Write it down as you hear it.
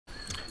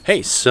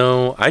Hey,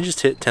 so I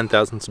just hit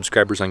 10,000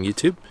 subscribers on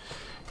YouTube,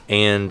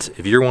 and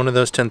if you're one of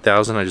those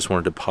 10,000, I just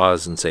wanted to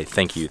pause and say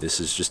thank you. This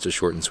is just a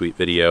short and sweet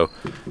video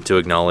to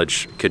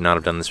acknowledge could not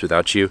have done this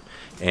without you,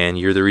 and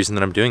you're the reason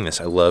that I'm doing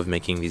this. I love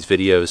making these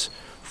videos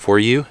for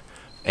you,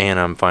 and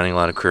I'm finding a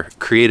lot of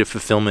creative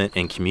fulfillment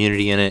and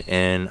community in it,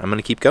 and I'm going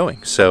to keep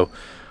going. So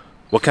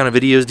what kind of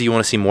videos do you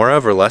want to see more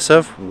of or less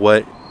of?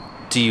 What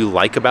do you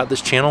like about this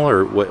channel,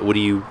 or what do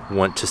you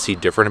want to see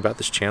different about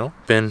this channel?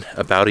 It's been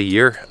about a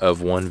year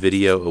of one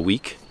video a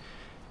week,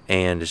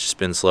 and it's just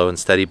been slow and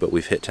steady, but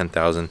we've hit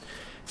 10,000,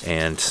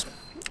 and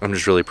I'm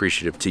just really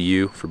appreciative to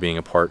you for being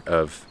a part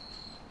of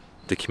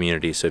the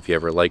community. So if you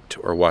ever liked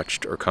or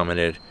watched or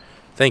commented,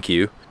 thank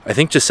you. I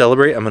think to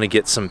celebrate, I'm gonna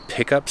get some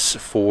pickups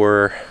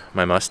for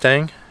my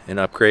Mustang and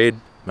upgrade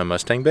my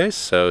Mustang base,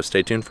 so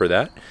stay tuned for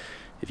that.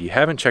 If you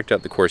haven't checked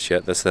out the course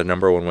yet, that's the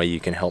 #1 way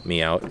you can help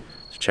me out.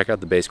 So check out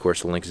the base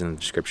course, the link is in the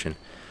description.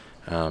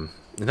 And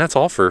that's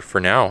all for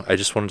now. I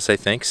just wanted to say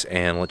thanks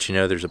and let you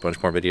know there's a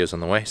bunch more videos on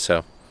the way,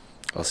 so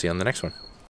I'll see you on the next one.